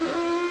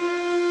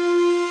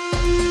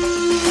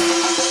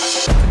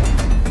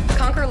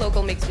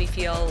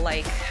feel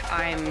like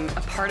I'm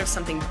a part of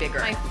something bigger.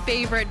 My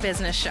favorite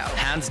business show.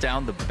 Hands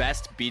down the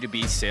best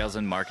B2B sales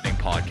and marketing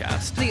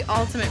podcast. The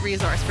ultimate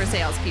resource for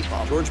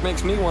salespeople. George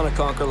makes me want to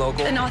conquer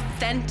local. An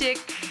authentic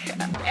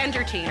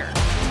entertainer.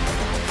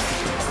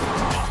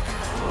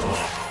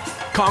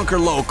 Conquer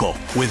Local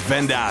with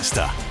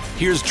Vendasta.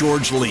 Here's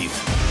George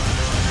Leith.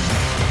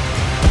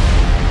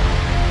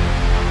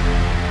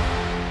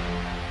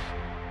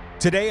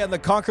 Today on the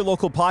Conquer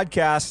Local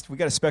podcast, we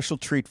got a special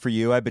treat for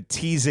you. I've been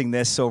teasing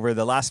this over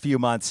the last few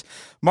months.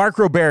 Mark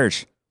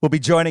Roberge will be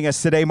joining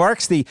us today.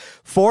 Mark's the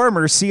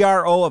former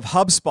CRO of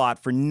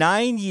HubSpot for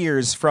 9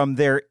 years from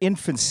their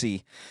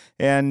infancy.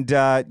 And,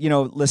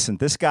 listen,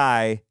 this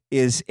guy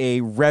is a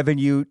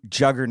revenue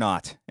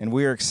juggernaut, and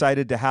we are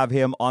excited to have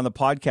him on the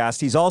podcast.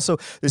 He's also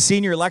the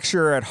senior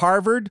lecturer at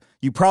Harvard.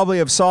 You probably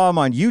have saw him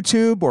on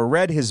YouTube or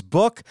read his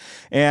book.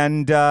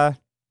 And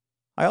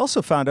I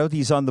also found out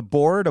he's on the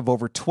board of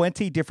over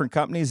 20 different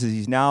companies as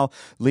he's now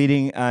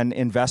leading an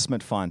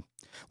investment fund.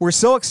 We're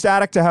so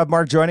ecstatic to have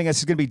Mark joining us.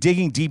 He's going to be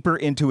digging deeper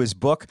into his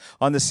book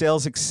on the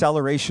sales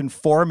acceleration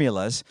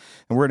formulas,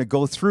 and we're going to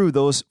go through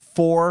those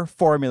 4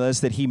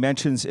 formulas that he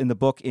mentions in the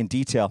book in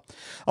detail.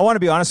 I want to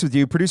be honest with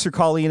you. Producer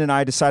Colleen and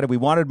I decided we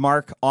wanted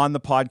Mark on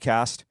the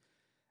podcast,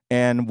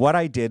 and what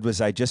I did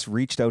was I just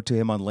reached out to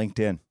him on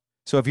LinkedIn.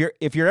 So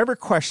if you're ever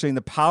questioning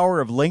the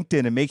power of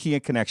LinkedIn and making a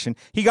connection,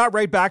 he got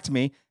right back to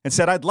me and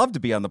said, I'd love to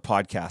be on the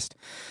podcast.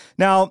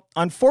 Now,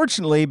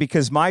 unfortunately,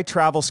 because my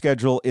travel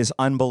schedule is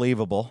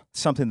unbelievable,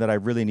 something that I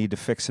really need to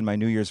fix in my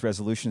New Year's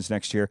resolutions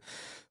next year,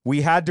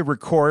 we had to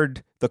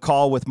record the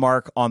call with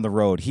Mark on the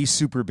road. He's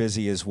super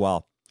busy as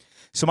well.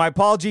 So my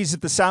apologies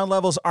if the sound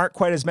levels aren't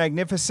quite as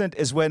magnificent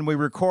as when we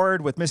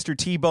record with Mr.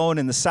 T-Bone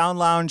in the Sound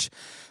Lounge,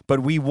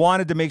 but we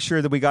wanted to make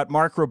sure that we got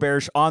Mark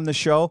Roberge on the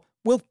show.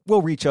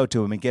 We'll reach out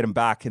to him and get him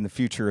back in the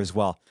future as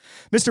well.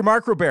 Mr.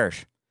 Mark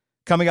Roberge,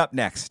 coming up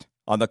next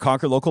on the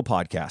Conquer Local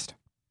podcast.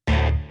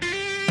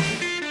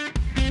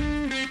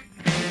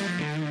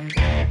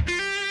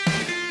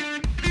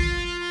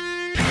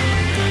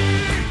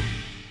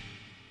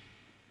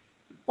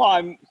 Well,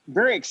 I'm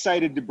very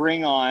excited to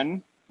bring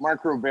on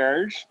Mark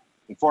Roberge,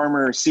 the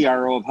former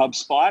CRO of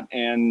HubSpot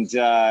and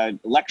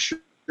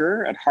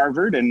lecturer at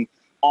Harvard and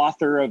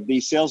author of the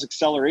Sales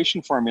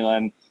Acceleration Formula.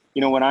 And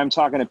when I'm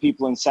talking to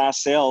people in SaaS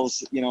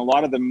sales, a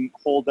lot of them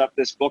hold up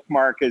this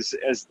bookmark as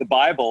the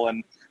Bible,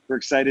 and we're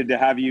excited to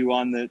have you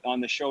on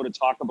the show to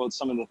talk about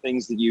some of the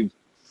things that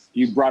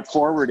you've brought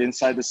forward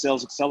inside the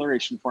Sales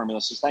Acceleration Formula.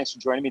 So thanks for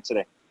joining me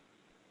today.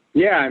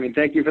 Yeah,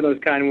 thank you for those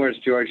kind words,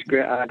 George.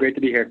 Great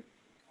to be here.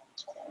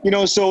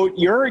 So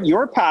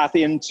your path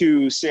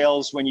into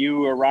sales when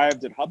you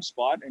arrived at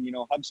HubSpot, and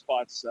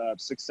HubSpot's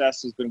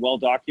success has been well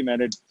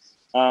documented.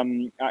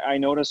 I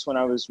noticed when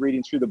I was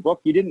reading through the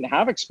book, you didn't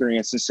have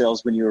experience in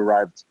sales when you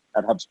arrived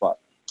at HubSpot.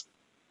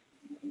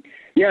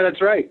 Yeah,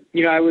 that's right.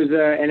 I was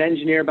an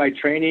engineer by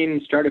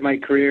training, started my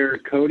career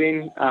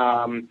coding,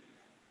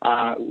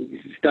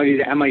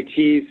 studied at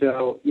MIT.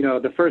 So,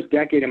 the first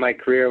decade of my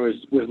career was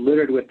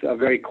littered with a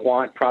very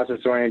quant,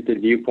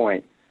 process-oriented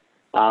viewpoint.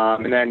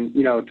 And then,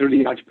 through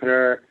the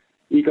entrepreneur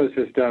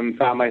ecosystem,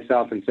 found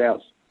myself in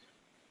sales.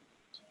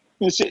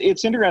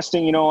 It's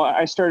interesting,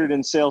 I started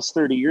in sales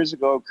 30 years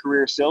ago, a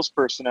career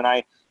salesperson, and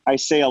I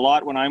say a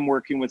lot when I'm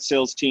working with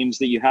sales teams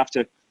that you have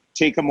to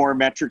take a more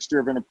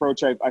metrics-driven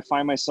approach. I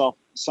find myself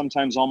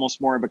sometimes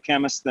almost more of a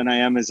chemist than I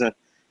am as a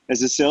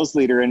sales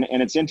leader, and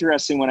it's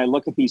interesting when I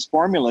look at these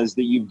formulas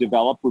that you've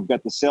developed. We've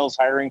got the sales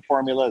hiring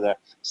formula, the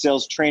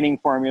sales training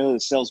formula, the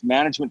sales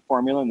management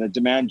formula, and the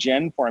demand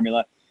gen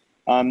formula.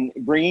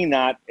 Bringing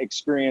that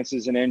experience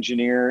as an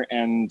engineer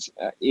and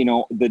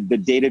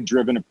the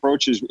data-driven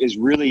approach is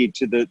really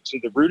to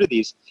the root of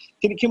these.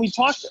 Can we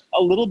talk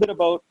a little bit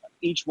about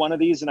each one of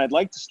these? And I'd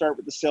like to start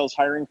with the sales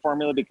hiring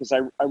formula, because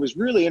I was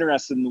really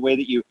interested in the way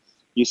that you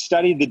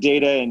studied the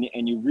data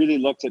and you really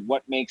looked at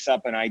what makes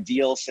up an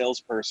ideal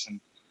salesperson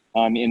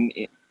in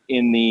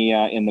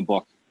the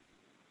book.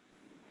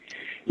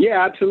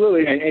 Yeah,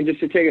 absolutely. And just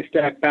to take a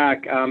step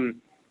back,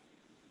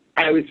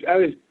 I was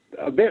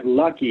a bit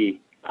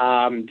lucky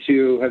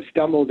to have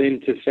stumbled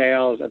into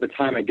sales at the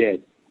time I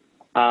did.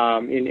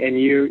 And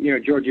you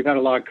George, you've had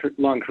a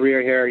long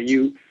career here.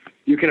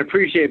 You can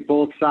appreciate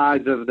both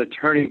sides of the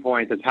turning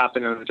point that's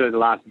happened in sort of the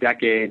last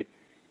decade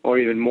or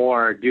even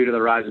more due to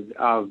the rise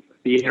of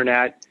the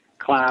internet,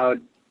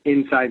 cloud,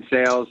 inside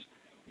sales.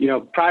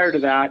 Prior to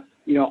that,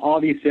 all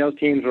these sales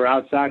teams were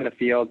outside of the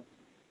field.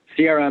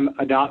 CRM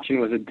adoption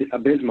was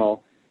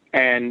abysmal,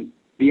 and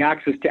the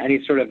access to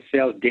any sort of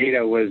sales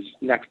data was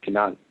next to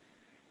none.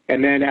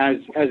 And then as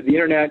the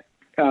internet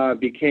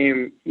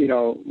became,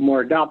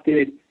 more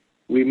adopted,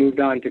 we moved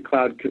on to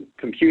cloud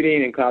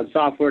computing and cloud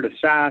software, to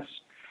SaaS,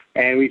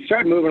 and we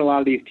started moving a lot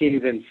of these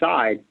teams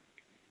inside.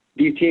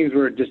 These teams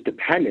were just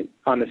dependent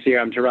on the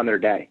CRM to run their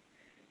day.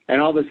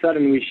 And all of a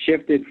sudden we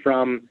shifted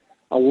from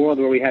a world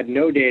where we had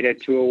no data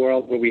to a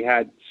world where we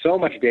had so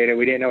much data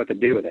we didn't know what to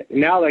do with it.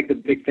 And now, the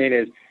big thing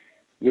is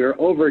we're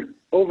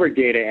over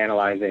data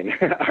analyzing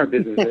our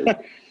businesses.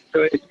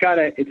 So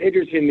it's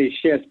interesting, these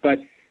shifts, but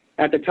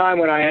at the time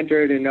when I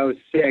entered in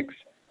 06,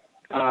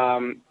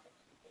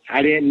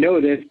 I didn't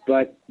know this,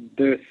 but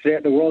the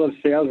world of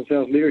sales and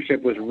sales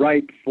leadership was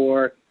ripe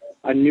for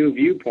a new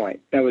viewpoint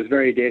that was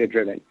very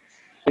data-driven.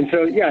 And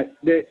so, yeah,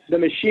 the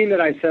machine that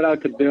I set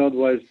out to build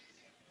was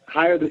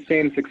hire the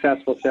same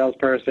successful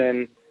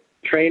salesperson,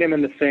 train him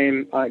in the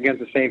same against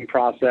the same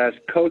process,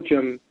 coach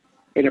him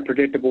in a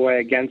predictable way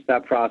against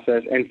that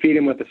process, and feed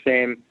him with the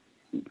same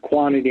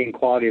quantity and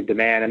quality of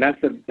demand. And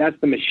that's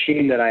the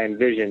machine that I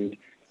envisioned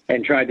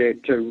and tried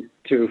to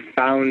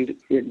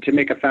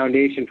make a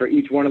foundation for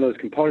each one of those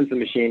components of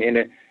the machine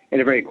in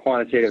a very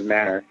quantitative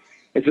manner.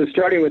 And so,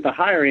 starting with the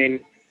hiring,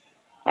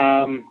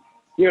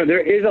 there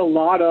is a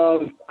lot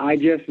of I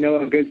just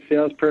know a good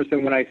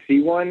salesperson when I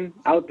see one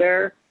out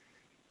there,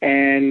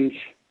 and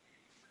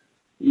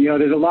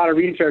there's a lot of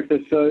research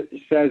that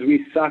says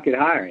we suck at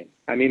hiring.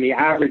 I mean, the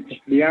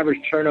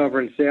average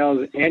turnover in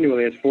sales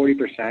annually is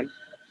 40%.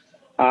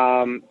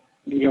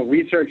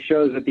 Research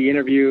shows that the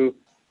interview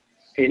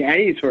in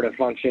any sort of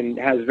function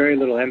has very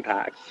little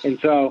impact.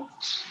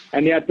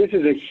 And yet this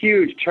is a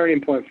huge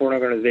turning point for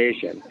an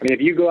organization. I mean, if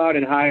you go out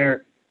and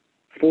hire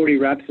 40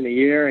 reps in a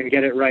year and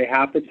get it right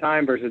half the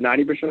time versus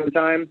 90% of the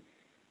time,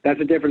 that's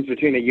the difference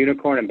between a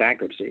unicorn and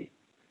bankruptcy,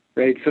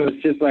 right? So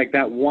it's just like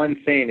that one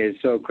thing is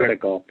so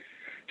critical.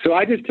 So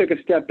I just took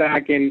a step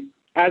back, and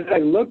as I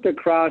looked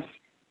across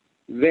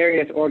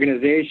various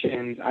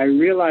organizations, I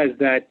realized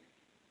that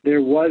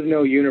there was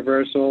no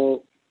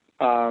universal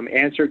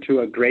answer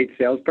to a great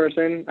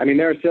salesperson. I mean,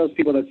 there are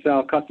salespeople that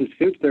sell custom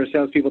suits. There are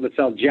salespeople that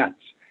sell jets.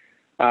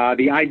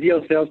 The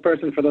ideal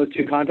salesperson for those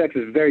two contexts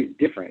is very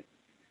different.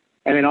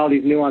 And then all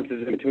these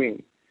nuances in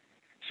between.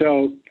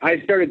 So I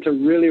started to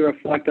really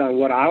reflect on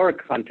what our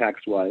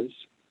context was,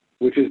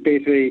 which was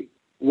basically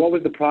what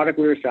was the product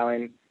we were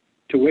selling,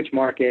 to which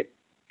market,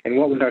 and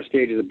what was our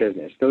stage of the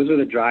business. Those are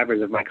the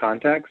drivers of my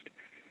context.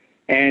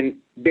 And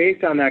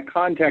based on that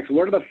context,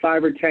 what are the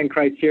 5 or 10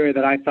 criteria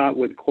that I thought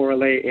would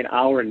correlate in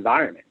our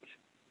environment?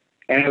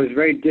 And I was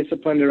very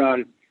disciplined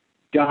around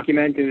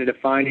documenting and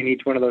defining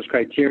each one of those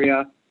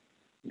criteria,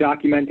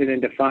 documenting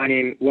and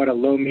defining what a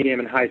low,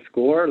 medium, and high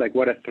score, like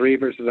what a 3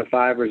 versus a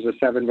 5 versus a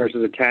 7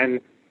 versus a 10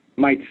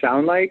 might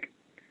sound like,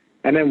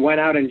 and then went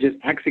out and just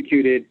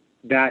executed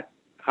that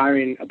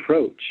hiring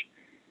approach.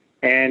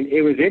 And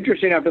it was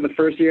interesting after the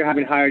first year,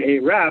 having hired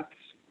 8 reps,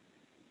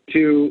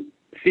 to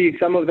see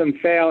some of them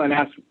fail and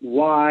ask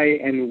why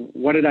and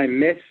what did I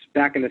miss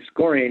back in the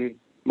scoring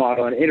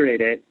model and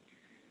iterate it,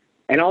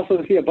 and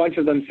also see a bunch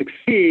of them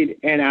succeed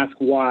and ask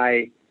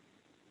why,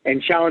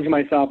 and challenge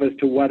myself as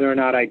to whether or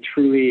not I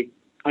truly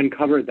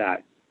uncovered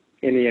that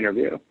in the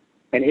interview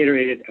and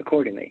iterated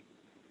accordingly.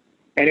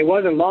 And it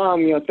wasn't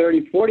long,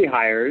 30, 40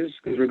 hires,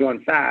 because we're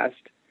going fast,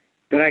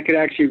 that I could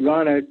actually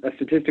run a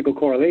statistical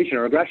correlation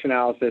or regression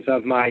analysis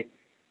of my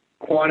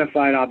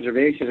quantified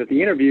observations at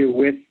the interview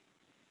with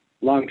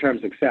long-term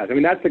success. I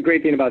mean, that's the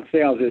great thing about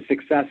sales, is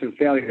success and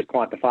failure is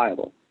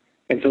quantifiable.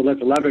 And so let's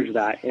leverage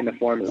that in the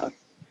formula.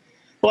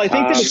 Well, I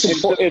think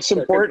that it's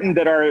important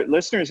that our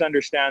listeners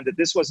understand that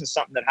this wasn't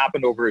something that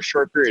happened over a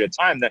short period of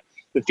time. That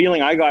the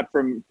feeling I got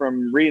from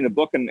reading the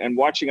book and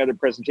watching other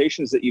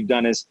presentations that you've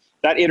done is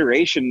that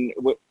iteration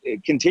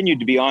it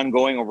continued to be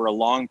ongoing over a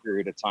long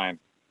period of time.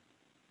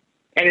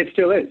 And it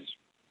still is.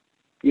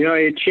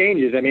 It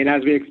changes. I mean,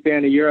 as we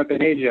expand to Europe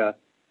and Asia,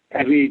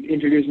 as we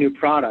introduce new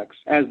products,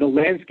 as the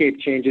landscape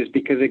changes,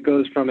 because it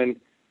goes from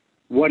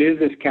what is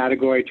this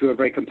category to a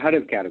very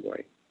competitive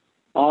category.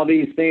 All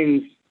these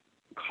things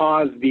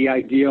cause the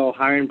ideal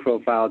hiring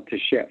profile to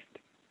shift.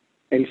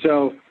 And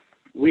so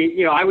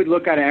I would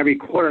look at it every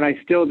quarter, and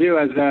I still do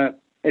as a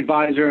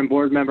advisor and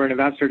board member and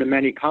investor to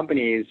many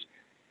companies.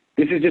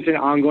 This is just an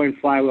ongoing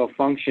flywheel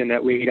function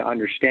that we need to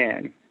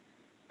understand.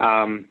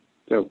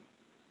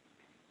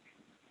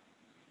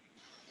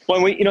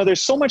 Well,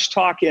 there's so much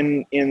talk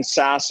in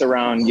SaaS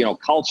around,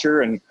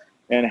 culture and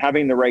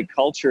having the right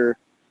culture.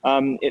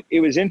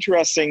 It was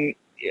interesting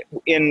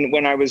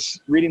when I was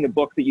reading the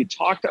book that you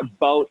talked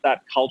about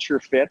that culture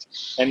fit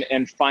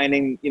and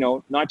finding,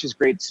 not just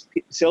great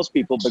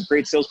salespeople, but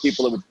great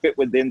salespeople that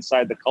would fit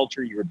inside the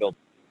culture you were building.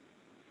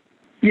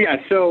 Yeah.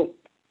 So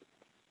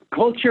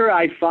culture,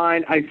 I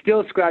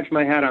still scratch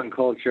my head on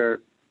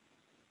culture.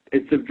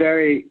 It's a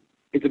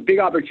big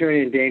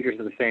opportunity and dangerous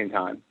at the same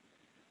time.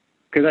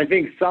 Because I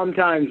think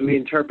sometimes we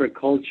interpret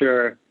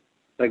culture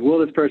like, will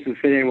this person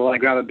fit in? Will I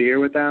grab a beer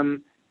with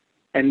them?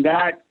 And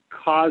that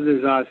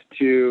causes us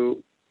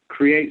to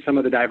create some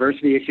of the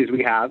diversity issues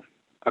we have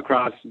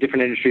across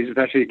different industries,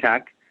 especially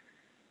tech,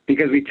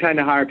 because we tend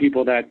to hire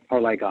people that are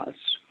like us.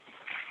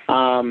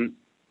 And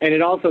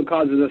it also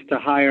causes us to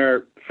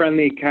hire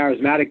friendly,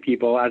 charismatic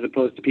people as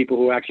opposed to people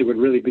who actually would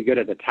really be good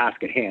at the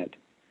task at hand.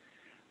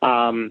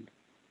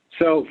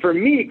 So for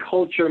me,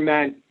 culture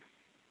meant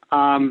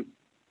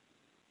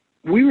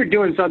we were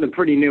doing something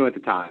pretty new at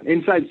the time.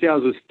 Inside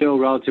sales was still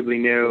relatively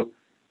new.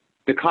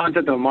 The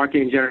concept of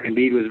marketing generating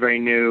lead was very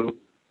new.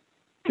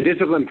 The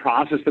discipline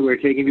process that we were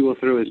taking people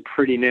through is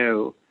pretty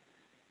new.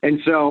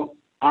 And so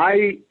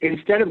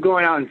instead of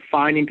going out and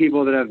finding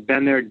people that have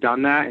been there,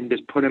 done that, and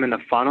just put them in the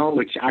funnel,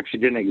 which actually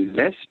didn't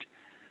exist,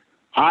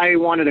 I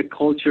wanted a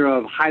culture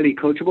of highly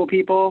coachable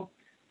people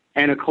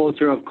and a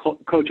culture of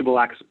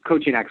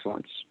coaching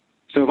excellence.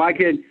 So if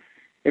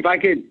I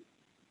could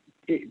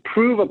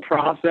prove a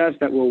process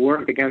that will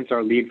work against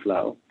our lead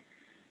flow,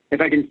 if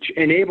I can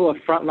enable a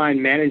frontline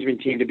management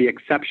team to be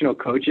exceptional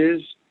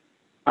coaches,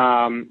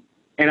 and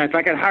if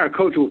I can hire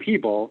coachable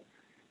people,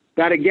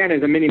 that again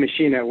is a mini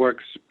machine that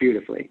works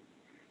beautifully.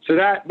 So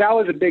that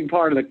was a big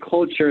part of the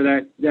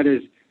culture that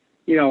is,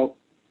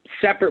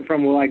 separate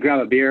from, will I grab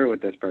a beer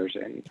with this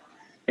person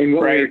and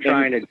what we're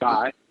trying to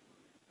buy.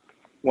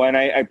 Well, and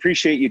I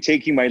appreciate you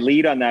taking my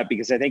lead on that,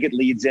 because I think it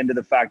leads into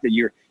the fact that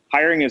you're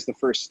hiring is the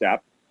first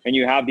step, and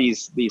you have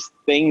these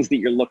things that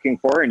you're looking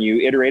for, and you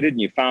iterated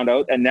and you found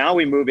out, and now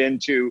we move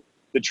into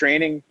the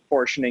training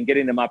portion and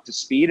getting them up to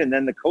speed, and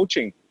then the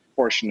coaching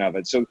portion of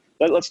it. So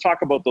let's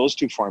talk about those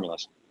two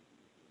formulas.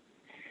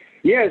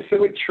 Yeah, so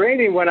with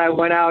training, when I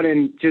went out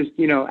and just,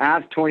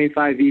 asked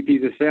 25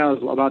 VPs of sales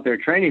about their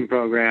training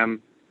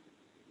program,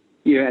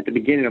 at the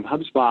beginning of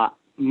HubSpot,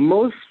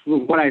 most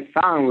of what I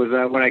found was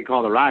what I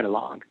call the ride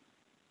along.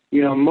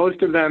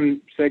 Most of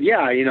them said,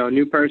 yeah,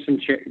 new person,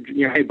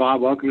 hey,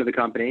 Bob, welcome to the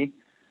company.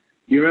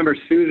 You remember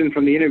Susan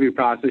from the interview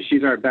process,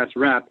 she's our best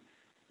rep.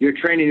 Your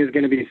training is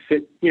going to be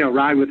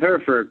ride with her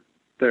for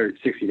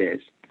 60 days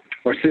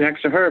or sit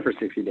next to her for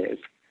 60 days.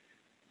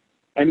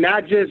 And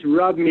that just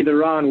rubbed me the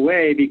wrong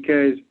way,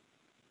 because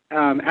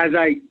as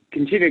I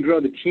continued to grow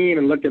the team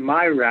and looked at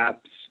my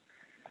reps,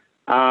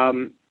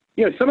 some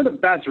of the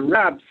best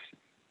reps,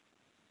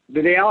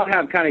 they all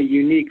have kind of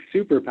unique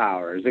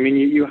superpowers. I mean,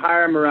 you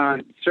hire them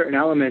around certain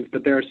elements,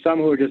 but there are some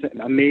who are just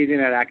amazing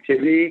at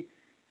activity,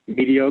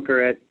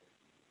 mediocre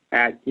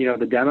at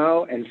the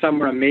demo, and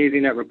some are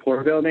amazing at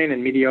rapport building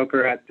and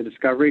mediocre at the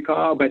discovery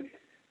call. But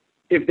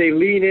if they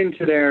lean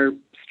into their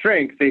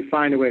strengths, they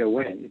find a way to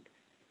win.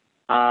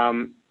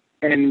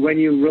 And when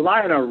you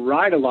rely on a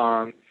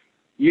ride-along,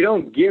 you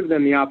don't give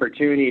them the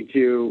opportunity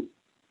to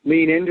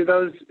lean into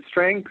those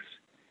strengths.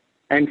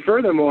 And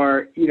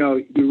furthermore,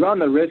 you run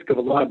the risk of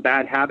a lot of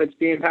bad habits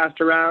being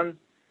passed around,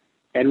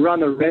 and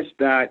run the risk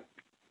that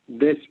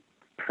this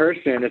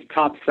person, this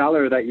top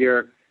seller that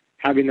you're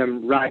having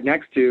them ride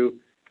next to,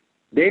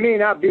 they may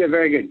not be a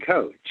very good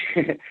coach.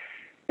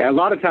 A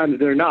lot of times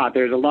they're not.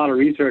 There's a lot of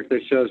research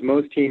that shows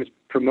most teams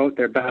promote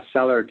their best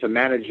seller to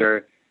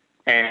manager,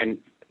 and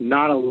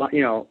not a lot,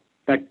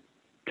 that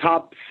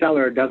top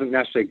seller doesn't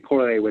necessarily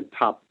correlate with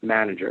top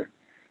manager.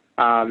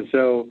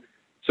 So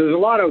there's a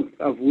lot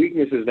of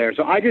weaknesses there.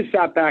 So I just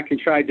sat back and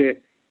tried to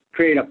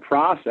create a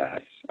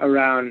process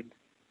around,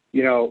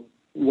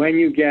 when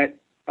you get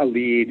a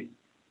lead,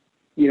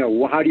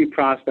 how do you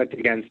prospect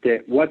against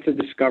it? What's a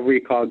discovery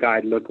call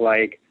guide look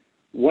like?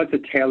 What's a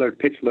tailored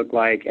pitch look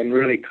like? And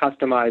really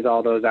customize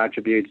all those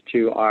attributes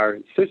to our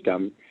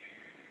system.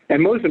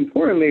 And most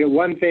importantly,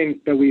 one thing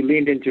that we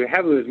leaned into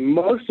heavily was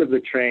most of the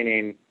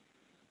training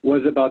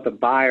was about the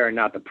buyer and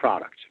not the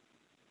product.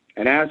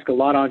 And I ask a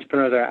lot of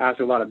entrepreneurs, I ask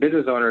a lot of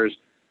business owners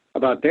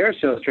about their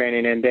sales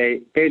training, and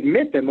they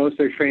admit that most of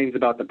their training is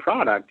about the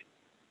product.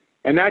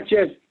 And that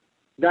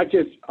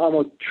just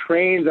almost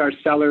trains our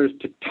sellers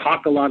to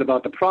talk a lot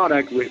about the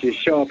product, which is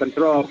show up and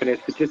throw up, and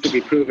it's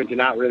statistically proven to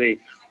not really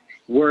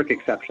work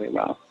exceptionally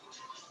well.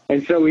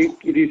 And so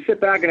if you sit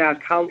back and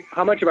ask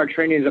how much of our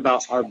training is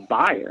about our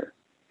buyer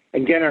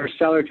and get our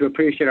seller to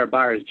appreciate our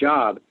buyer's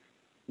job,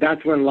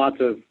 that's when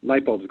lots of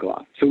light bulbs go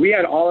off. So we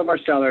had all of our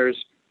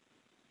sellers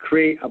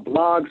create a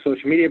blog,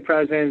 social media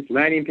presence,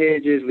 landing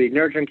pages, lead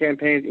nurturing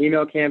campaigns,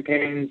 email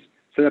campaigns,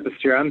 set up a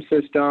CRM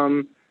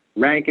system,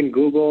 rank in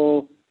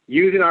Google,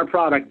 using our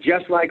product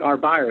just like our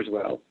buyers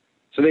will,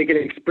 so they could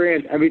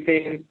experience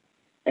everything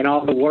and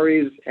all the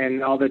worries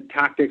and all the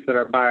tactics that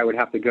our buyer would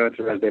have to go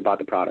through as they bought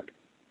the product.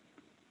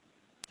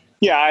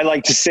 Yeah, I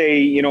like to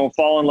say,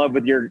 fall in love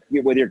with your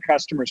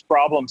customers'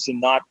 problems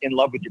and not in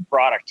love with your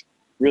product.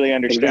 Really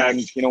understand,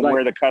 exactly.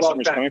 Where the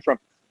customer's coming from.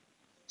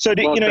 So,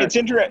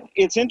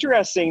 it's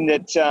interesting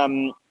that,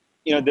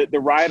 the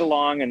ride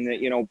along and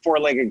the,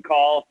 four-legged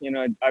call,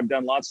 I've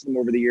done lots of them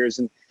over the years.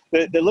 And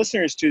the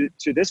listeners to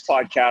this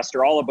podcast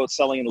are all about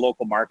selling in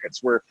local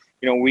markets where,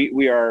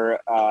 we are,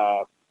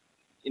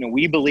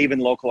 we believe in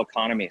local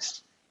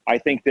economies. I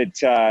think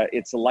that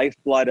it's the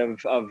lifeblood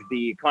of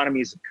the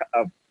economies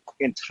of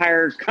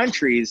entire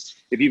countries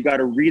if you've got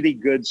a really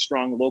good,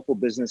 strong local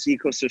business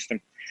ecosystem.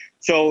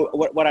 So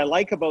what I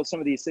like about some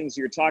of these things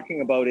you're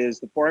talking about is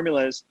the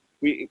formulas.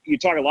 You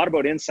talk a lot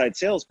about inside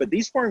sales, but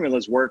these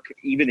formulas work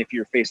even if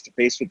you're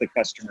face-to-face with the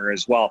customer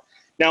as well.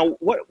 Now,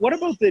 what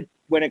about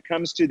when it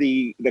comes to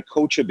the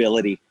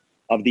coachability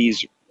of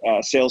these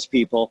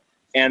salespeople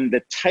and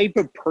the type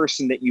of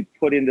person that you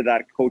put into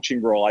that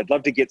coaching role? I'd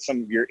love to get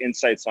some of your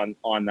insights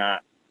on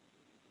that.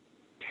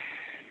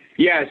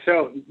 Yeah,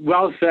 so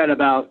well said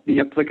about the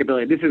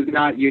applicability. This is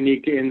not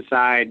unique to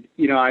inside.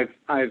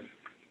 I've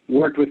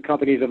worked with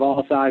companies of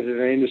all sizes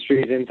and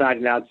industries, inside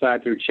and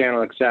outside, through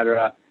channel, et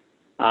cetera.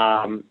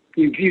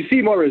 You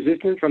see more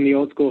resistance from the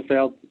old school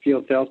field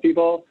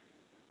salespeople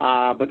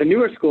But the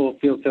newer school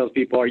field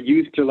salespeople are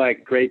used to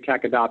like great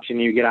tech adoption.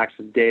 You get access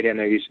to data and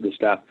they're used to this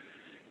stuff.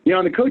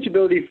 On the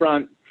coachability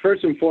front,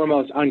 first and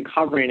foremost,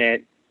 uncovering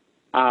it,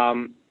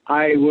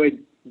 I would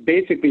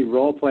basically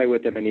role play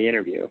with them in the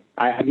interview.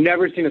 I've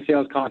never seen a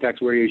sales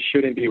context where you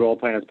shouldn't be role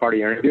playing as part of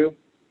your interview.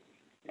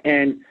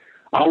 And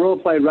I'll role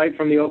play right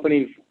from the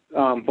opening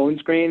phone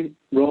screen,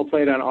 role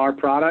played on our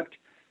product,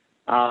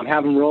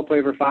 have them role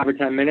play for 5 or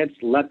 10 minutes,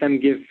 let them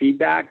give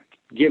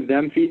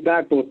them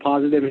feedback, both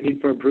positive and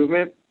need for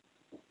improvement,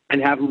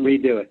 and have them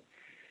redo it.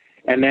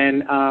 And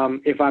then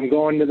if I'm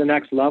going to the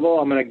next level,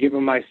 I'm going to give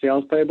them my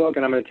sales playbook,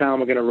 and I'm going to tell them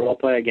I'm going to role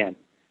play again.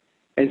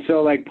 And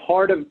so like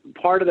part of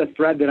the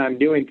thread that I'm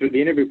doing through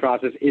the interview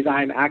process is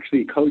I'm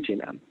actually coaching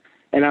them,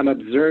 and I'm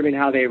observing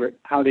how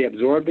they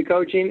absorb the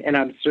coaching, and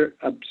I'm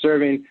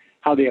observing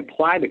how they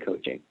apply the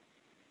coaching.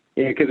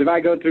 Because if I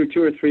go through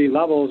 2 or 3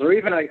 levels, or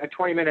even a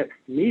 20-minute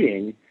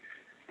meeting,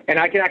 and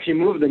I can actually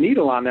move the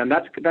needle on them,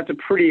 that's a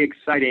pretty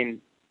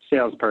exciting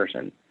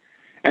salesperson.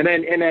 And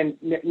then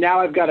now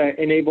I've got to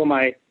enable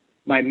my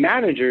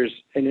managers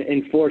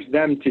and force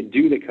them to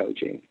do the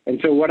coaching. And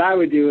so what I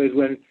would do is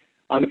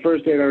on the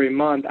first day of every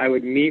month, I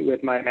would meet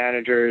with my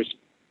managers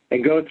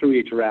and go through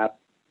each rep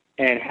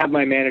and have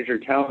my manager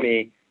tell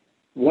me,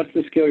 what's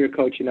the skill you're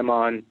coaching them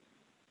on?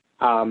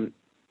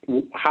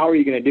 How are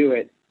you going to do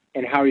it?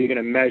 And how are you going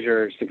to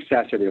measure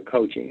success of your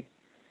coaching?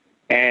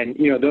 And,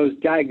 those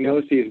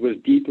diagnoses was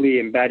deeply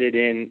embedded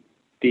in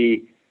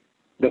the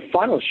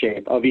funnel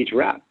shape of each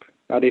rep.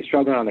 Are they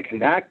struggling on the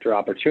connect or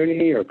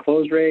opportunity or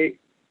close rate?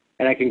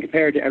 And I can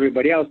compare it to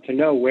everybody else to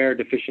know where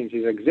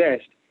deficiencies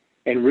exist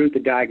and root the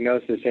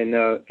diagnosis in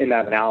that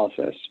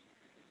analysis.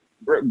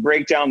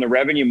 Break down the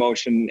revenue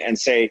motion and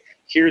say,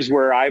 here's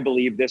where I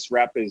believe this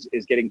rep is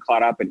getting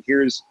caught up, and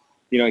here's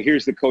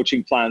the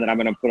coaching plan that I'm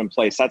going to put in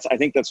place. I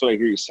think that's what I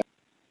hear you saying.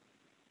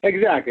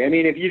 Exactly. I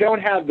mean, if you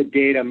don't have the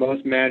data,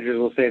 most managers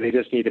will say they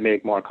just need to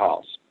make more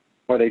calls,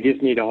 or they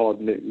just need to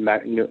hold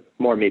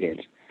more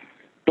meetings.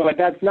 But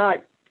that's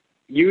not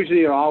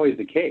usually or always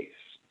the case.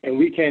 And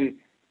we can,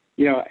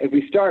 if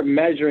we start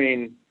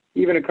measuring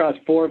even across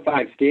 4 or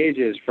 5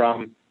 stages,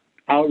 from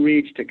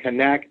outreach to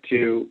connect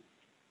to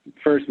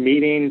first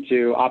meeting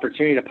to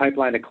opportunity to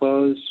pipeline to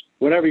close,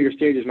 whatever your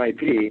stages might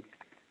be,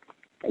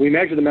 we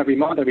measure them every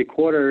month, every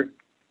quarter.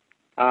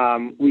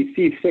 We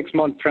see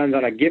 6-month trends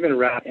on a given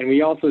rep, and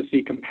we also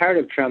see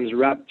comparative trends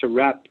rep to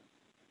rep.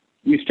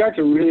 You start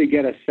to really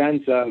get a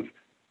sense of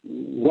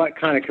what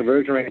kind of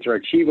conversion rates are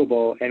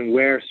achievable and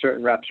where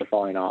certain reps are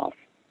falling off.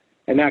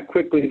 And that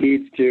quickly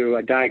leads to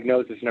a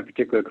diagnosis in a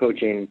particular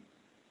coaching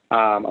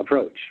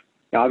approach.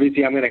 Now,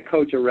 obviously, I'm going to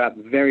coach a rep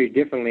very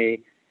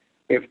differently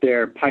if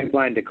their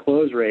pipeline to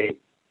close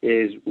rate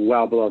is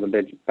well below the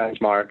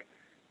benchmark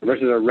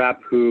versus a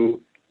rep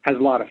who has a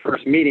lot of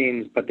first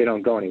meetings, but they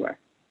don't go anywhere.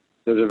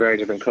 Those are very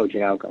different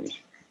coaching outcomes.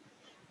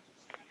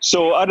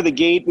 So out of the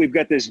gate, we've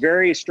got this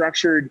very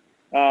structured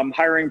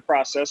hiring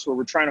process where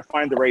we're trying to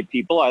find the right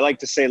people. I like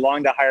to say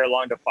long to hire,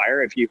 long to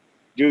fire. If you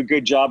do a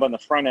good job on the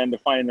front end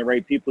of finding the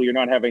right people, you're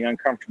not having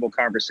uncomfortable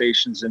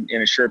conversations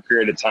in a short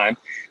period of time.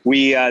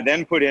 We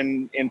then put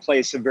in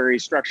place a very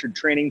structured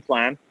training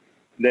plan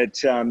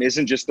that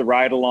isn't just the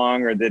ride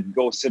along or that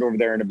go sit over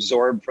there and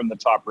absorb from the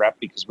top rep,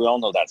 because we all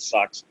know that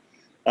sucks.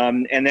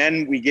 And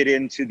then we get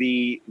into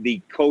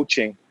the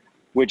coaching,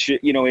 which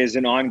is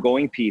an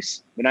ongoing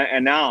piece.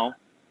 And now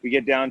we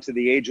get down to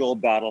the age-old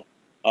battle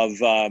of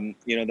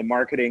the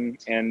marketing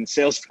and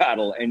sales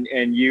battle.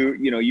 And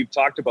you've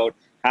talked about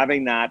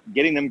having that,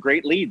 getting them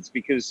great leads,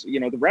 because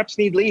the reps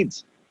need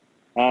leads.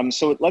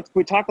 So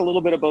we talk a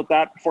little bit about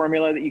that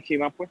formula that you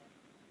came up with.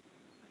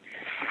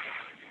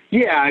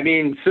 Yeah, I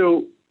mean,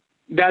 so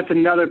that's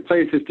another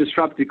place that's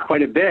disrupted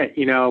quite a bit.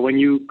 When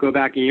you go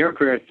back in your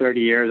career 30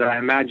 years, I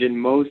imagine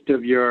most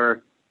of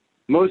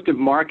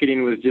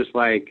marketing was just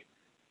like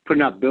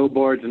putting up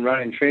billboards and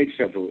running trade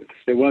show booths.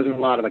 There wasn't a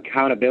lot of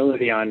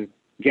accountability on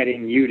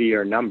getting you to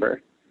your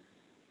number.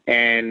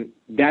 And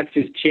that's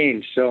just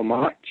changed so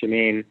much. I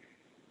mean,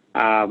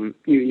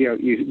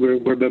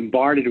 we're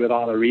bombarded with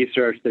all the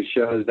research that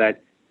shows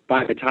that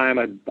by the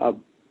time a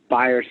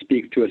buyer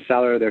speaks to a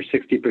seller, they're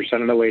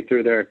 60% of the way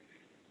through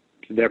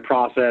their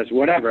process,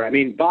 whatever. I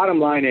mean, bottom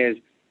line is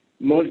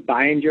most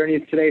buying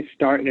journeys today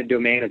start in a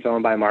domain that's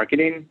owned by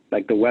marketing,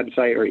 like the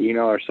website or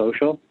email or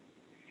social,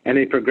 and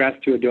they progress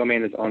to a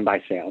domain that's owned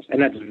by sales. And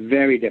that's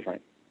very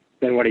different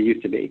than what it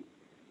used to be.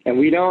 And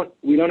we don't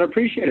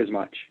appreciate as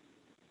much.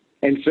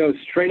 And so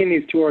stringing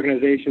these two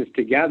organizations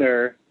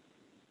together,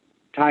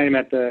 tying them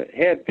at the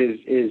hip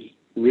is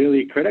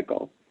really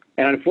critical.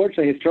 And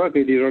unfortunately,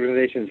 historically, these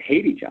organizations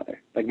hate each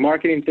other. Like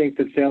marketing thinks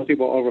that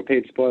salespeople are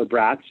overpaid, spoiled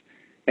brats,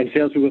 and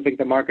salespeople think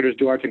that marketers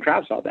do arts and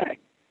crafts all day.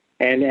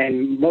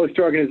 And most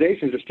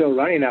organizations are still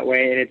running that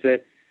way,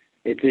 and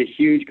it's a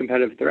huge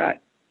competitive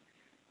threat.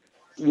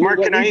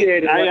 Mark, can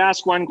I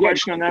ask one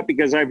question on that?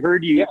 Because I've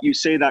heard you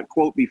say that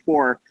quote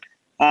before.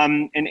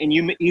 And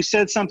you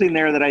said something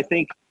there that I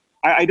think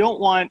I don't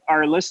want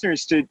our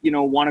listeners to,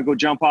 want to go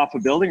jump off a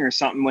building or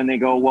something when they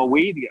go, well,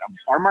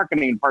 our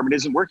marketing department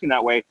isn't working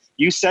that way.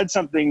 You said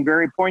something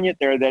very poignant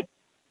there that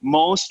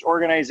most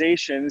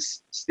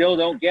organizations still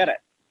don't get it.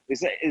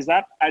 Is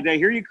that, did I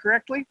hear you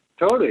correctly?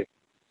 Totally.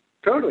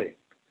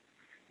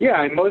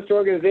 Yeah, and most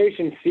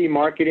organizations see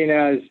marketing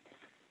as,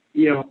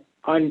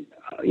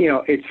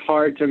 it's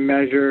hard to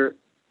measure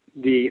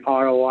the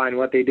ROI in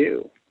what they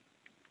do.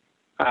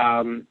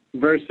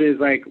 Versus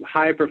like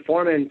high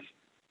performance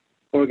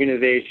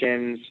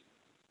organizations,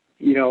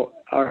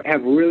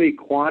 have really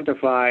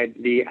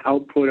quantified the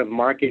output of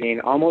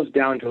marketing almost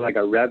down to like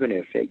a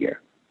revenue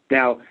figure.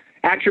 Now,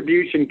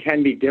 attribution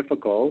can be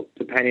difficult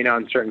depending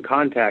on certain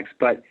contexts,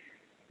 but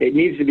it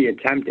needs to be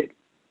attempted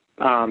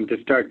to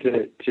start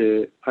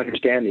to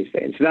understand these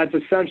things. So that's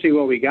essentially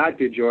what we got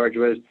to, George,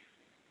 was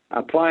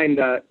applying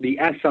the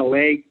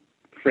SLA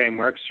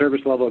framework,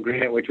 service level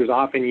agreement, which was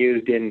often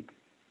used in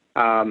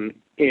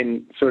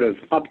sort of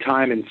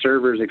uptime and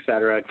servers, et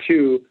cetera,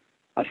 to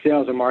a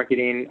sales and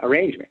marketing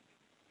arrangement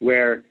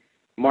where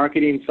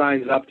marketing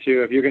signs up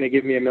to, if you're going to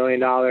give me $1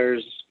 million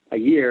a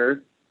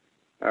year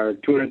or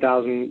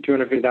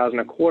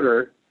 $250,000 a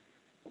quarter,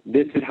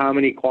 this is how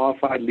many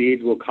qualified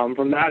leads will come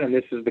from that, and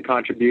this is the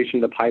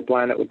contribution to the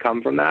pipeline that would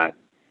come from that.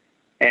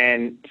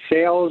 And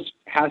sales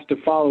has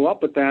to follow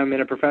up with them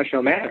in a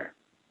professional manner.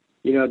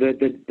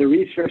 The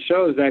research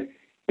shows that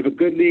if a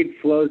good lead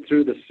flows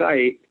through the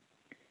site,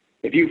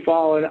 if you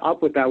follow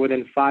up with that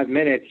within 5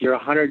 minutes, you're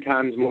 100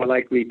 times more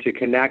likely to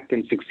connect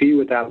and succeed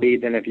with that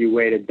lead than if you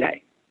wait a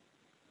day,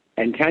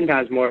 and 10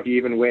 times more if you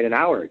even wait an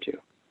hour or two.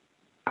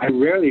 I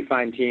rarely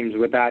find teams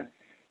with that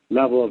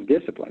level of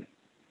discipline,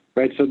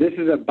 right? So this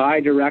is a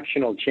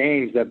bi-directional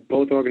change that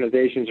both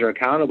organizations are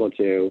accountable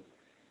to,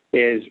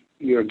 is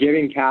you're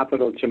giving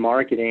capital to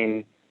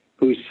marketing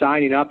who's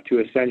signing up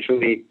to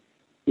essentially,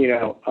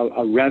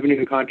 a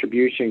revenue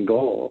contribution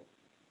goal.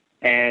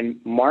 And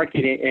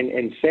marketing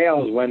and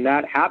sales, when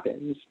that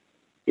happens,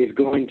 is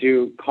going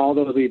to call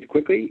those leads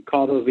quickly,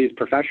 call those leads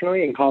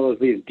professionally, and call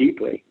those leads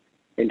deeply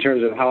in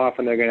terms of how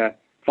often they're going to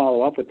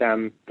follow up with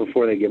them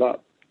before they give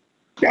up.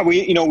 Yeah,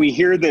 we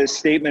hear the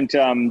statement,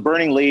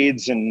 burning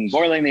leads and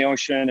boiling the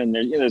ocean, and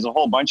there's a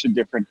whole bunch of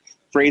different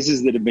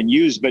phrases that have been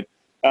used. But,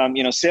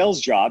 sales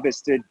job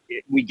is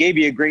we gave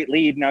you a great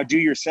lead, now do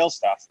your sales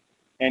stuff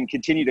and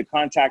continue to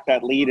contact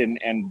that lead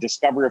and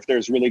discover if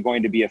there's really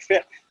going to be a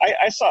fit.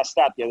 I saw a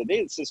stat the other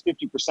day that says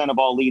 50% of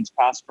all leads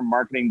passed from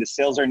marketing to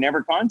sales are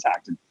never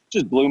contacted. It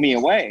just blew me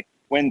away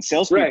when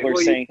salespeople are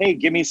saying, hey,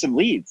 give me some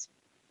leads.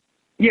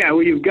 Yeah,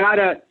 well,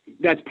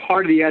 that's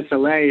part of the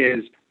SLA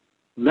is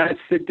let's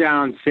sit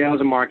down,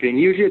 sales and marketing,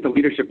 usually at the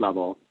leadership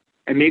level,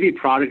 and maybe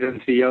product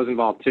and CEOs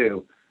involved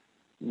too.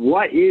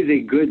 What is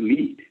a good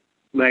lead?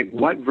 Like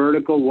what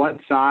vertical, what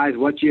size,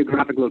 what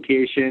geographic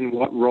location,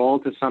 what role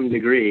to some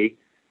degree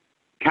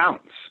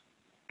counts?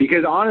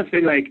 Because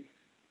honestly,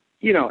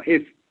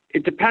 if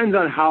it depends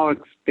on how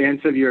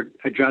expansive your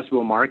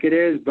addressable market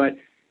is, but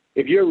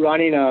if you're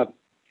running a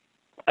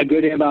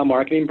good inbound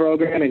marketing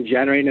program and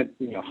generating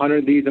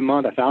 100 leads a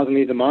month, 1,000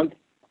 leads a month,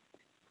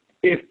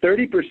 if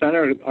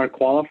 30% are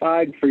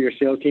qualified for your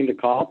sales team to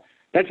call,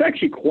 that's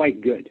actually quite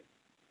good.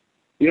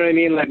 You know what I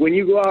mean? Like when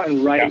you go out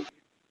and write,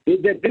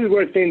 this is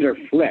where things are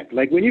flipped.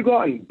 Like when you go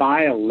out and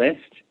buy a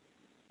list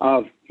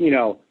of,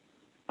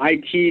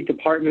 IT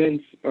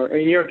departments, or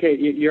in your case,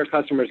 your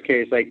customer's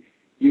case, like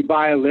you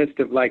buy a list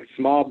of like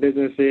small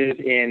businesses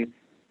in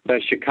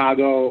the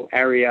Chicago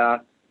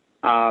area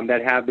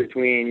that have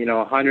between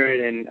 100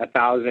 and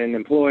 1,000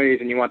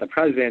 employees, and you want the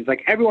presidents.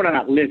 Like everyone on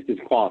that list is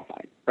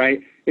qualified, right?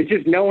 It's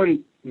just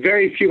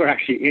very few are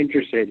actually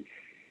interested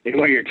in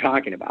what you're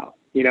talking about.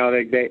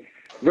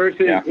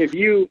 Versus if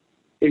you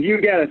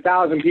get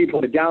 1,000 people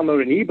to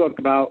download an ebook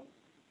about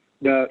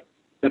the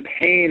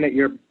pain that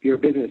your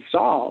business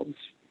solves,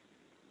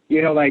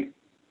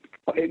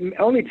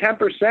 only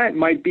 10%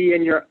 might be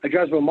in your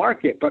addressable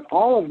market, but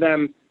all of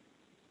them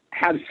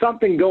have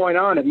something going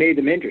on that made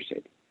them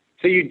interested.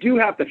 So you do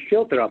have to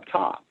filter up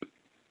top,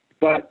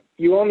 but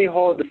you only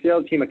hold the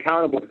sales team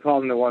accountable to call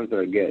them the ones that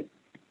are good.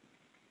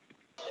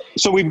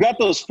 So we've got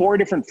those 4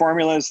 different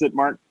formulas that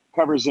Mark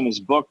covers in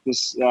his book.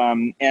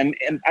 And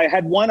I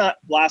had one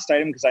last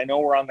item because I know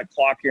we're on the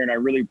clock here, and I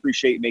really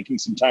appreciate making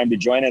some time to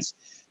join us.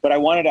 But I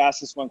wanted to ask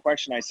this one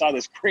question. I saw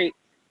this great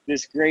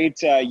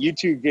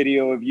YouTube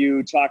video of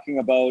you talking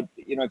about,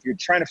 if you're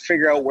trying to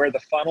figure out where the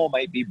funnel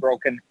might be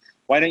broken,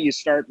 why don't you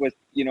start with,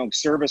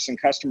 service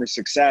and customer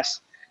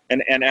success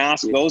and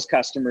ask those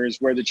customers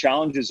where the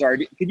challenges are.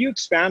 Could you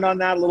expand on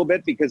that a little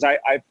bit? Because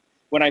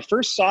when I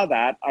first saw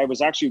that, I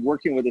was actually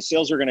working with a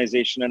sales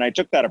organization, and I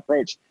took that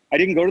approach. I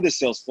didn't go to the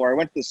sales floor. I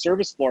went to the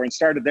service floor and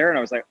started there, and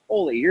I was like,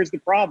 holy, here's the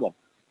problem.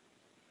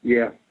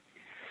 Yeah.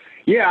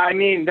 Yeah, I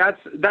mean, that's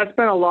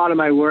been a lot of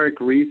my work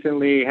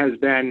recently, has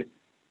been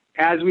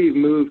as we've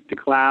moved to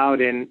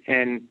cloud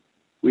and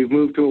we've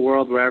moved to a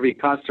world where every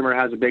customer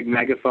has a big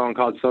megaphone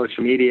called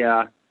social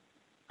media.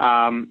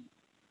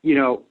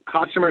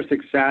 Customer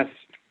success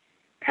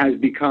has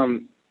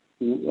become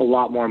a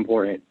lot more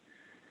important.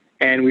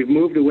 And we've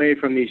moved away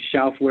from these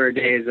shelfware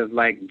days of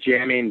like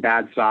jamming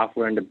bad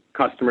software into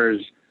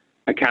customers'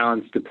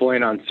 accounts,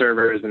 deploying on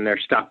servers, and they're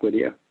stuck with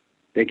you.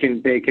 They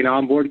can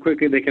onboard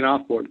quickly, they can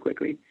offboard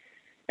quickly.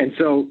 And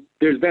so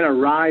there's been a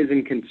rise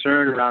in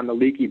concern around the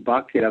leaky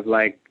bucket of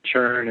like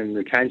churn and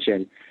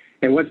retention.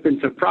 And what's been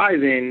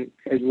surprising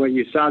is what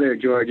you saw there,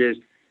 George, is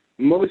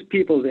most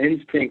people's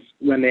instincts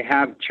when they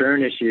have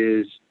churn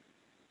issues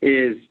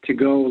is to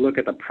go look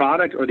at the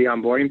product or the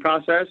onboarding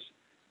process.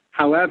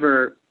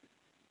 However,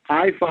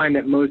 I find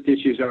that most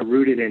issues are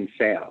rooted in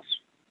sales.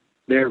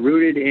 They're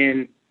rooted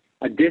in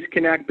a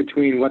disconnect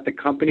between what the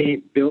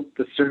company built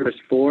the service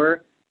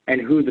for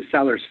and who the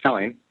seller's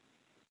selling,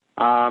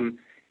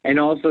 and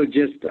also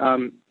just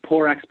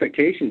poor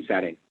expectation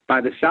setting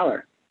by the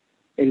seller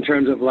in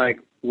terms of like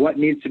what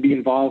needs to be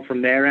involved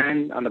from their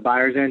end, on the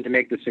buyer's end, to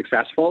make this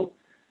successful,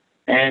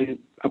 and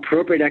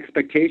appropriate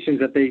expectations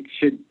that they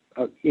should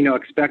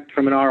expect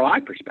from an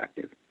ROI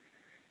perspective.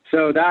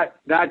 So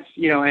that's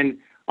and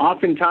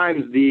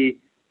oftentimes the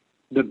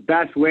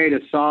best way to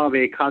solve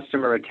a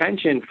customer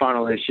retention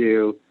funnel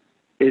issue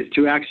is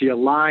to actually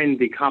align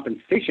the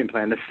compensation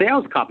plan, the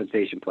sales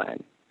compensation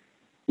plan,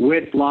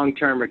 with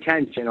long-term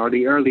retention or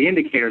the early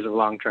indicators of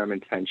long-term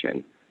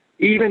retention,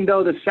 even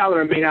though the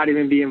seller may not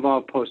even be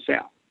involved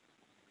post-sale.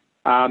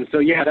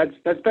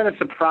 That's been a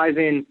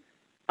surprising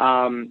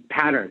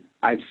pattern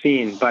I've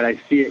seen, but I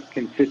see it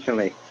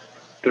consistently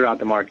throughout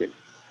the market.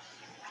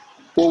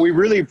 Well, we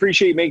really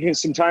appreciate making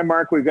some time,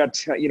 Mark. We've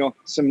got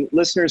some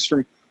listeners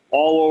from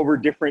all over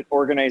different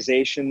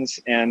organizations,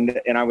 and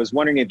I was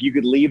wondering if you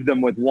could leave them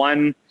with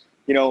one,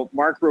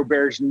 Mark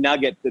Roberge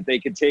nugget that they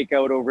could take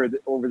out over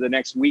the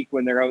next week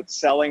when they're out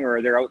selling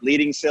or they're out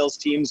leading sales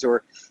teams,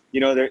 or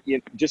they're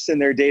just in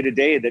their day to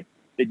day that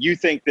you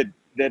think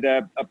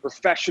that a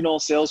professional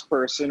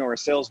salesperson or a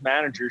sales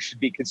manager should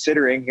be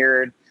considering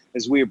here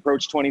as we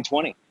approach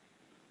 2020.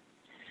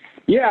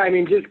 Yeah, I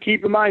mean, just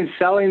keep in mind,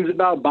 selling is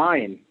about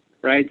buying,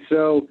 right?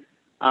 So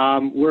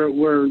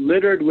we're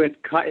littered with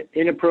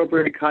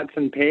inappropriate cuts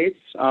and pastes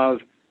of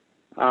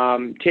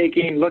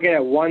looking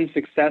at one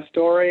success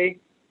story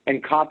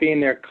and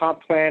copying their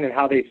comp plan and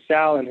how they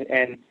sell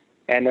and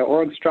their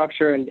org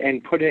structure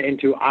and put it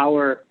into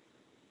our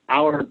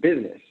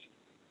business.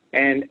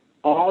 And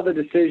all the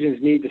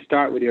decisions need to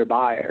start with your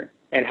buyer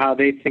and how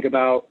they think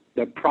about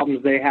the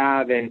problems they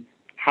have and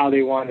how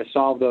they want to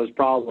solve those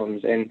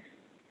problems, and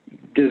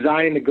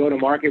designing the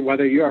go-to-market,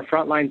 whether you're a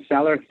frontline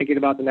seller thinking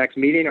about the next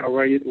meeting or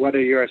whether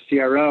you're a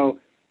CRO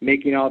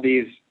making all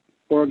these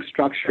org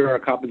structure or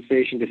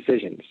compensation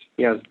decisions.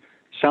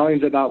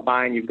 Selling's about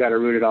buying. You've got to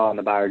root it all in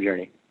the buyer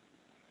journey.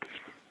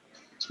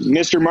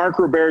 Mr. Mark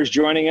Roberge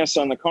joining us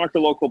on the Conquer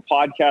Local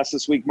podcast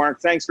this week. Mark,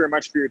 thanks very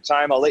much for your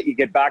time. I'll let you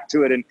get back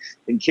to it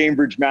in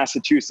Cambridge,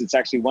 Massachusetts,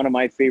 actually one of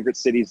my favorite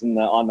cities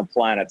on the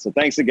planet. So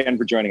thanks again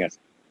for joining us.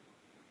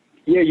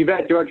 Yeah, you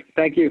bet, George.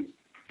 Thank you.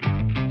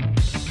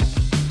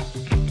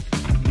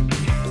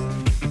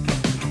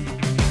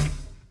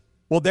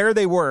 Well, there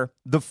they were,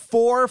 the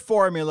 4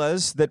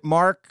 formulas that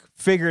Mark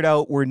figured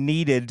out were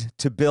needed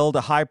to build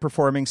a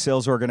high-performing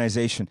sales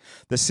organization.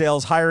 The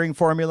sales hiring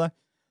formula,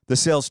 the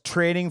sales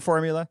training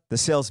formula, the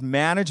sales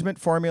management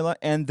formula,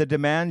 and the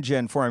demand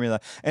gen formula.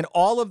 And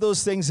all of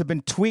those things have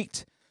been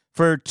tweaked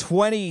for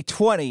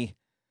 2020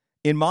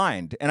 in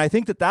mind. And I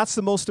think that that's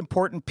the most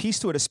important piece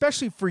to it,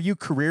 especially for you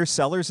career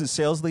sellers and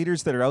sales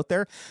leaders that are out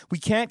there. We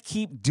can't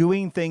keep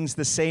doing things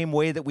the same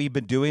way that we've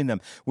been doing them.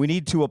 We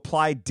need to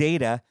apply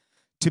data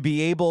to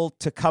be able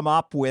to come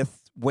up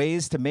with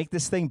ways to make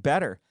this thing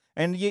better.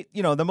 And,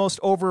 the most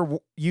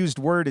overused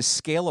word is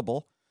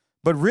scalable.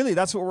 But really,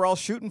 that's what we're all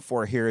shooting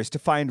for here, is to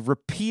find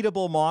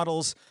repeatable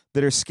models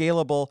that are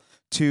scalable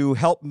to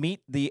help meet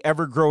the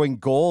ever-growing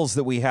goals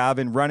that we have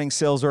in running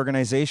sales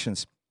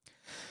organizations.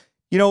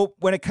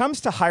 When it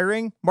comes to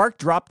hiring, Mark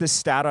dropped this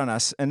stat on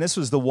us, and this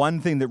was the one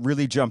thing that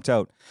really jumped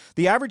out.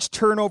 The average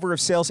turnover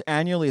of sales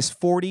annually is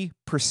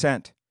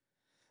 40%.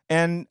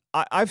 And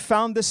I've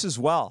found this as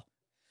well.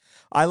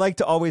 I like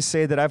to always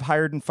say that I've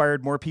hired and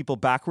fired more people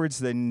backwards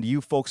than you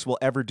folks will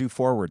ever do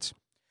forwards.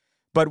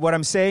 But what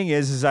I'm saying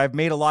is I've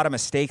made a lot of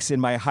mistakes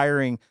in my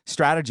hiring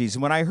strategies.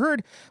 And when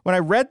I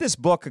read this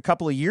book a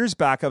couple of years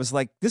back, I was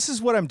like, this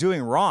is what I'm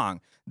doing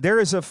wrong. There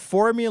is a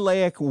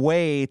formulaic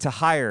way to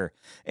hire.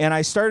 And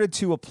I started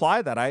to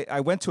apply that. I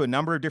went to a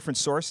number of different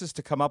sources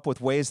to come up with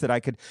ways that I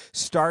could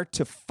start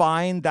to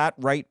find that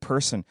right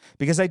person,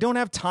 because I don't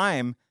have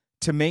time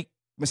to make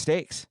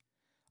mistakes.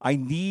 I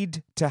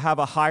need to have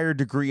a higher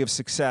degree of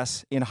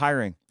success in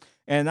hiring.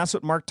 And that's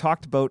what Mark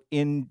talked about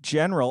in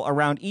general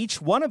around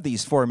each one of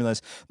these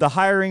formulas: the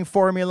hiring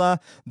formula,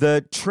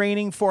 the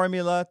training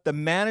formula, the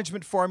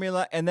management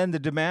formula, and then the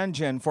demand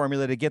gen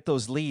formula to get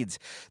those leads.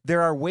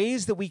 There are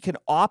ways that we can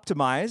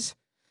optimize,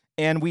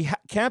 and we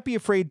can't be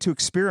afraid to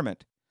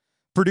experiment.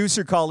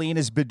 Producer Colleen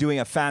has been doing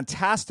a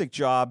fantastic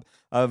job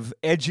of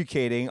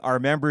educating our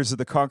members of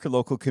the Conquer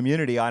Local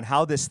community on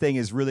how this thing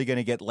is really going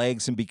to get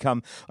legs and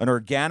become an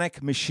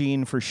organic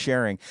machine for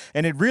sharing.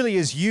 And it really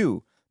is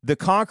you, the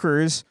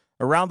conquerors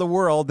around the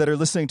world that are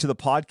listening to the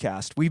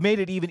podcast. We've made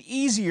it even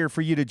easier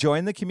for you to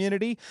join the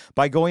community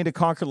by going to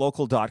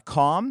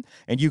conquerlocal.com,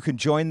 and you can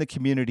join the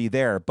community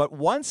there. But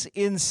once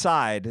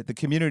inside the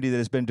community that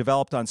has been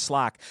developed on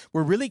Slack,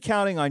 we're really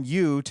counting on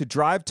you to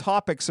drive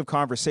topics of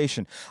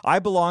conversation. I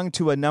belong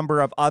to a number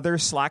of other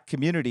Slack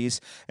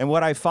communities, and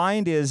what I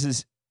find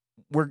is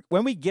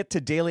when we get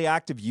to daily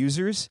active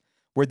users,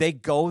 where they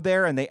go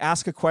there and they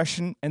ask a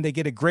question and they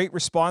get a great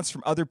response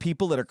from other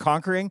people that are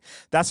conquering,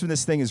 that's when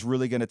this thing is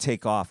really going to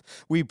take off.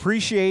 We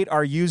appreciate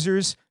our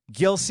users.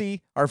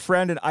 Gilsey, our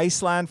friend in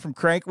Iceland from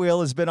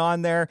Crankwheel, has been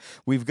on there.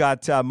 We've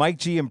got Mike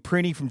G and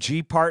Prinny from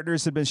G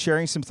Partners have been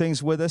sharing some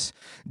things with us.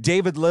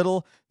 David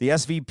Little, the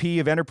SVP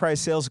of Enterprise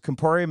Sales at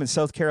Comporium in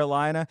South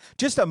Carolina,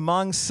 just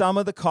among some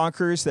of the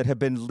conquerors that have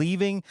been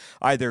leaving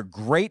either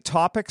great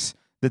topics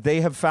that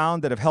they have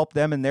found that have helped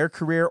them in their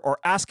career, or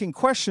asking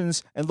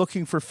questions and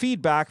looking for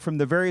feedback from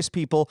the various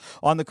people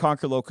on the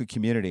Conquer Local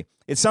community.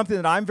 It's something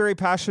that I'm very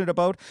passionate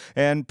about,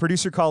 and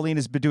producer Colleen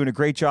has been doing a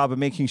great job of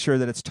making sure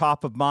that it's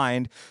top of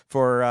mind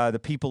for the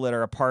people that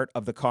are a part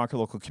of the Conquer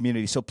Local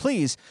community. So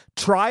please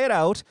try it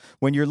out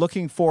when you're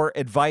looking for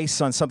advice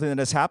on something that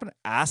has happened.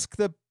 Ask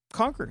the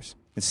conquerors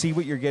and see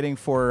what you're getting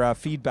for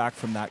feedback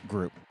from that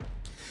group.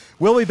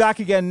 We'll be back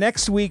again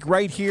next week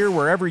right here,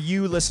 wherever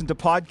you listen to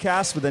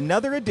podcasts, with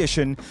another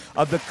edition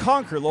of the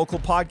Conquer Local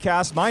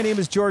podcast. My name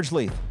is George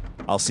Leith.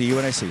 I'll see you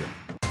when I see you.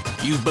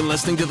 You've been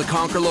listening to the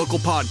Conquer Local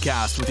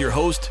podcast with your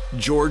host,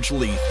 George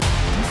Leith.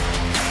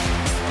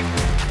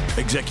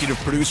 Executive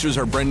producers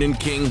are Brendan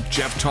King,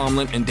 Jeff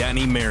Tomlin, and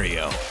Danny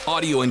Mario.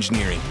 Audio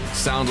engineering,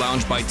 Sound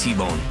Lounge by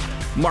T-Bone.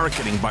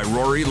 Marketing by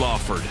Rory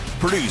Lawford.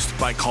 Produced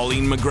by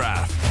Colleen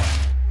McGrath.